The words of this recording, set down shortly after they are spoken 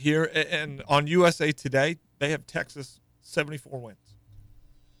here, and on USA Today, they have Texas 74 wins,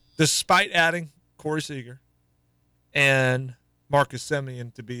 despite adding Corey Seager and Marcus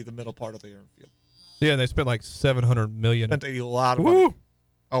Semien to be the middle part of the infield. Yeah, and they spent like $700 million. Spent a lot of money.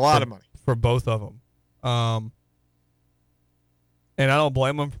 A lot of money for both of them. And I don't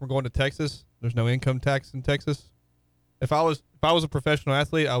blame them for going to Texas. There's no income tax in Texas. If I was a professional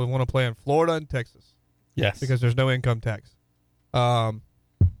athlete, I would want to play in Florida and Texas. Yes, because there's no income tax. I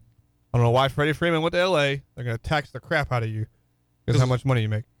don't know why Freddie Freeman went to L.A. They're going to tax the crap out of you because how much money you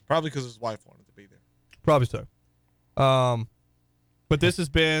make. Probably because his wife wanted to be there. Probably so. But this has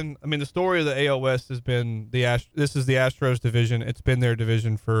been, I mean, the story of the AL West has been this is the Astros division. It's been their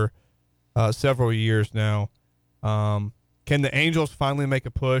division for several years now. Can the Angels finally make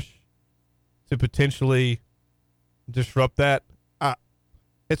a push to potentially disrupt that?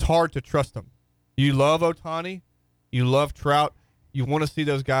 It's hard to trust them. You love Ohtani. You love Trout. You want to see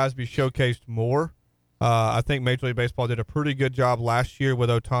those guys be showcased more. I think Major League Baseball did a pretty good job last year with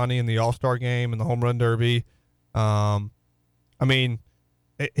Ohtani in the All-Star game and the Home Run Derby. I mean,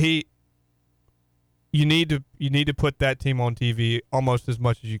 you need to put that team on TV almost as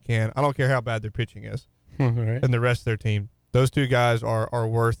much as you can. I don't care how bad their pitching is, right. And the rest of their team. Those two guys are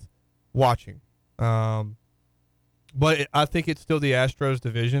worth watching. But I think it's still the Astros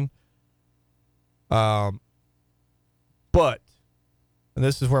division. But, and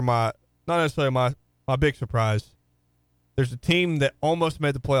this is where not necessarily my big surprise, there's a team that almost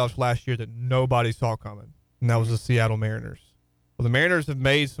made the playoffs last year that nobody saw coming, and that was the Seattle Mariners. Well, the Mariners have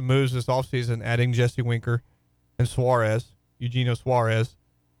made some moves this offseason, adding Jesse Winker and Eugenio Suarez.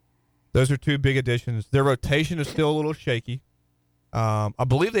 Those are two big additions. Their rotation is still a little shaky. I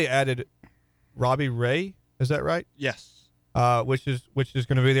believe they added Robbie Ray. Is that right? Yes. Which is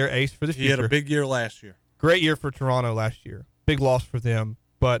going to be their ace for the future. He had a big year last year. Great year for Toronto last year. Big loss for them.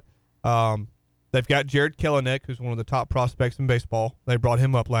 But they've got Jared Kelenic, who's one of the top prospects in baseball. They brought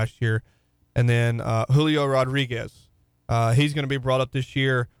him up last year. And then Julio Rodriguez. He's going to be brought up this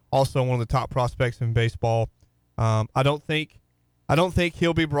year. Also one of the top prospects in baseball. I don't think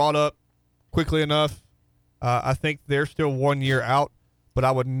he'll be brought up quickly enough. I think they're still 1 year out, but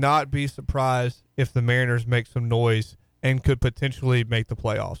I would not be surprised if the Mariners make some noise and could potentially make the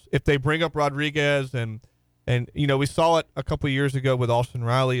playoffs. If they bring up Rodriguez and we saw it a couple of years ago with Austin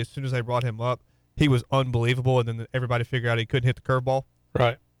Riley. As soon as they brought him up, he was unbelievable, and then everybody figured out he couldn't hit the curveball.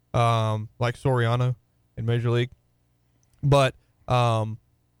 Right. Like Soriano in Major League. But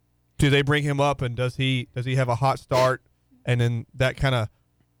do they bring him up, and does he have a hot start, and then that kind of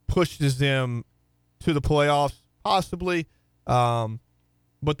pushes them to the playoffs? Possibly.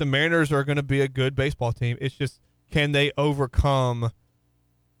 But the Mariners are going to be a good baseball team. It's just, can they overcome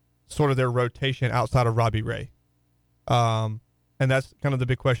sort of their rotation outside of Robbie Ray? And that's kind of the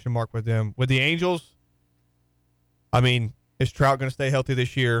big question mark with them. With the Angels, I mean, is Trout going to stay healthy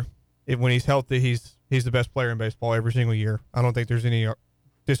this year? When he's healthy, he's the best player in baseball every single year. I don't think there's any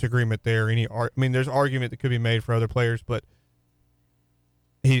disagreement there. There's argument that could be made for other players, but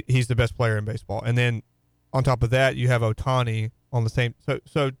he's the best player in baseball. And then on top of that, you have Ohtani on the same.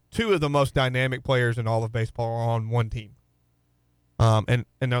 So two of the most dynamic players in all of baseball are on one team. And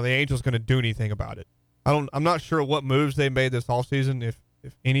are the Angels going to do anything about it? I'm not sure what moves they made this offseason, if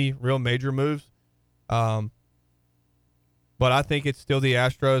any real major moves. But I think it's still the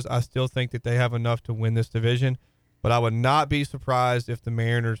Astros. I still think that they have enough to win this division. But I would not be surprised if the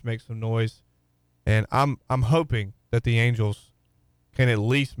Mariners make some noise. And I'm hoping that the Angels can at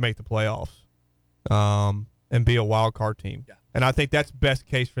least make the playoffs and be a wild card team. Yeah. And I think that's best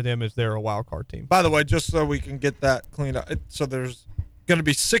case for them is they're a wild card team. By the way, just so we can get that cleaned up, so there's going to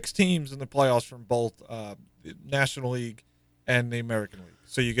be 6 teams in the playoffs from both the National League and the American League.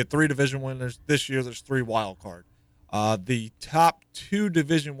 So you get 3 division winners. This year there's 3 wild card. The top 2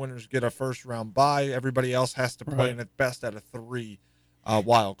 division winners get a first round bye. Everybody else has to play in at best out of 3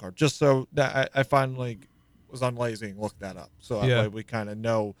 wild card. Just so that I finally was unlazy and looked that up. So that way we kind of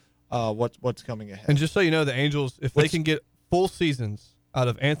know what's coming ahead. And just so you know, the Angels, if they can get full seasons out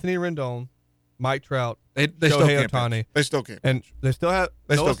of Anthony Rendon, Mike Trout, they still Shohei can't Ohtani, pitch. They still can't and pitch. they still have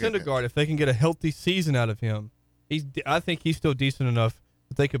Noah still can't Syndergaard. If they can get a healthy season out of him, I think he's still decent enough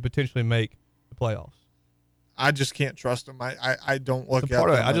that they could potentially make the playoffs. I just can't trust him. I don't look at them.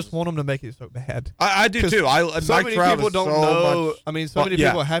 I just as, want them to make it so bad. I do too. So Mike many Trout people is don't so know. Much, I mean, so many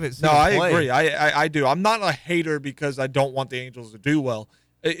people haven't seen him play. Agree. I do. I'm not a hater because I don't want the Angels to do well.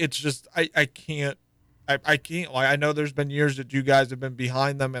 It's just I can't. I can't. Like, I know there's been years that you guys have been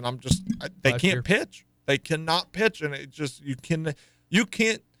behind them, and they can't pitch. They cannot pitch, and it just you can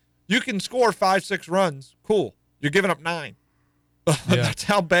score 5-6 runs. Cool. You're giving up 9. That's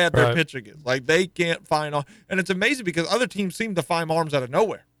how bad their Right. pitching is. Like, they can't find and it's amazing because other teams seem to find arms out of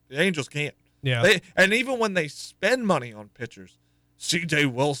nowhere. The Angels can't. Yeah. And even when they spend money on pitchers, C.J.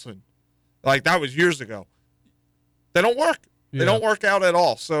 Wilson, like that was years ago, they don't work. They Yeah. don't work out at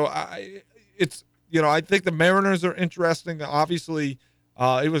all. So I think the Mariners are interesting. Obviously,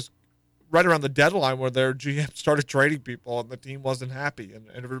 it was right around the deadline where their GM started trading people and the team wasn't happy and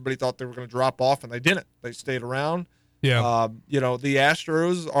everybody thought they were going to drop off and they didn't. They stayed around. Yeah. The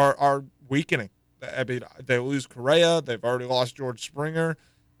Astros are weakening. I mean, they lose Correa. They've already lost George Springer.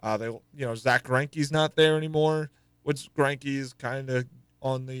 Zach Greinke's not there anymore. Greinke is kind of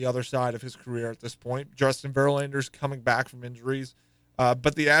on the other side of his career at this point. Justin Verlander's coming back from injuries.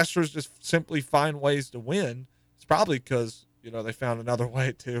 But the Astros just simply find ways to win. It's probably because, they found another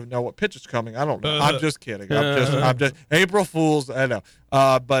way to know what pitch is coming. I don't know. I'm just kidding. I'm just April Fools. I know.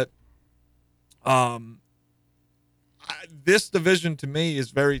 This division to me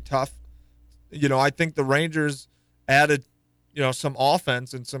is very tough. I think the Rangers added, some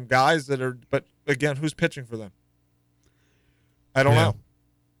offense and some guys but again, who's pitching for them? I don't know.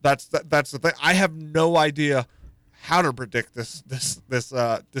 That's the thing. I have no idea how to predict this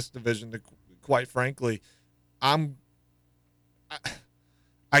division. Quite frankly,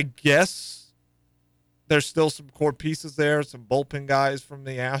 I guess there's still some core pieces there, some bullpen guys from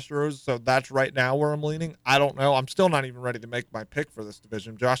the Astros. So that's right now where I'm leaning. I don't know. I'm still not even ready to make my pick for this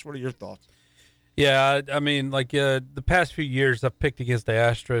division. Josh, what are your thoughts? Yeah, I mean, the past few years I've picked against the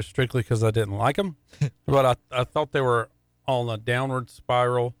Astros strictly because I didn't like them, but I thought they were on a downward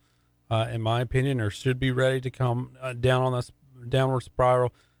spiral, in my opinion, or should be ready to come down on this downward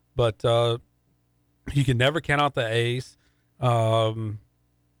spiral. But you can never count out the A's.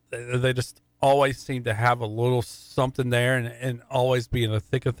 They just always seem to have a little something there and always be in the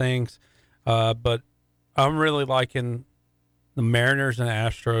thick of things. But I'm really liking the Mariners and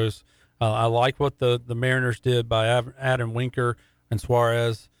Astros. I like what the Mariners did by adding Winker and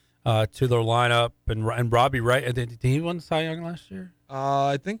Suarez to their lineup, and Robbie Ray. Did he win the Cy Young last year?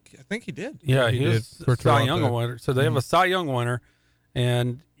 I think he did. Yeah, he he did was for Cy Toronto. Young winner. So they have a Cy Young winner,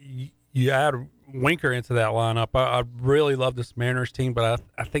 and you add Winker into that lineup. I really love this Mariners team, but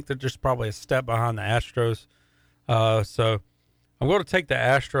I think they're just probably a step behind the Astros. So I'm going to take the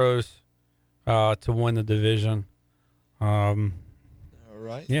Astros to win the division. All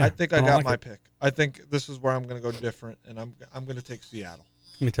right. Yeah, I think I I got like my it. pick. I think this is where I'm going to go different, and I'm going to take Seattle.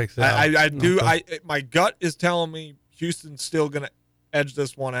 Let me take that. I do. My gut is telling me Houston's still going to edge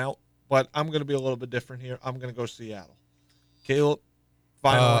this one out, but I'm going to be a little bit different here. I'm going to go Seattle. Caleb,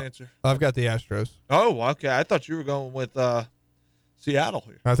 final answer. I've got the Astros. Oh, okay. I thought you were going with Seattle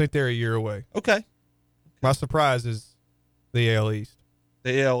here. I think they're a year away. Okay. My surprise is the AL East.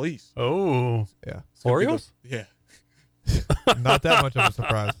 The AL East. Oh, Yeah. Orioles? Yeah. Not that much of a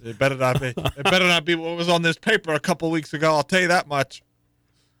surprise. It better not be. It better not be what was on this paper a couple weeks ago. I'll tell you that much.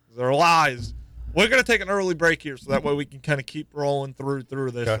 They're lies. We're going to take an early break here, so that way we can kind of keep rolling through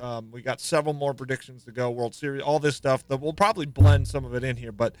this. Okay. We got several more predictions to go. World Series, all this stuff. That we'll probably blend some of it in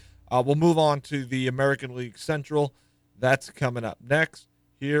here, but we'll move on to the American League Central. That's coming up next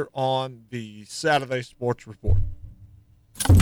here on the Saturday Sports Report.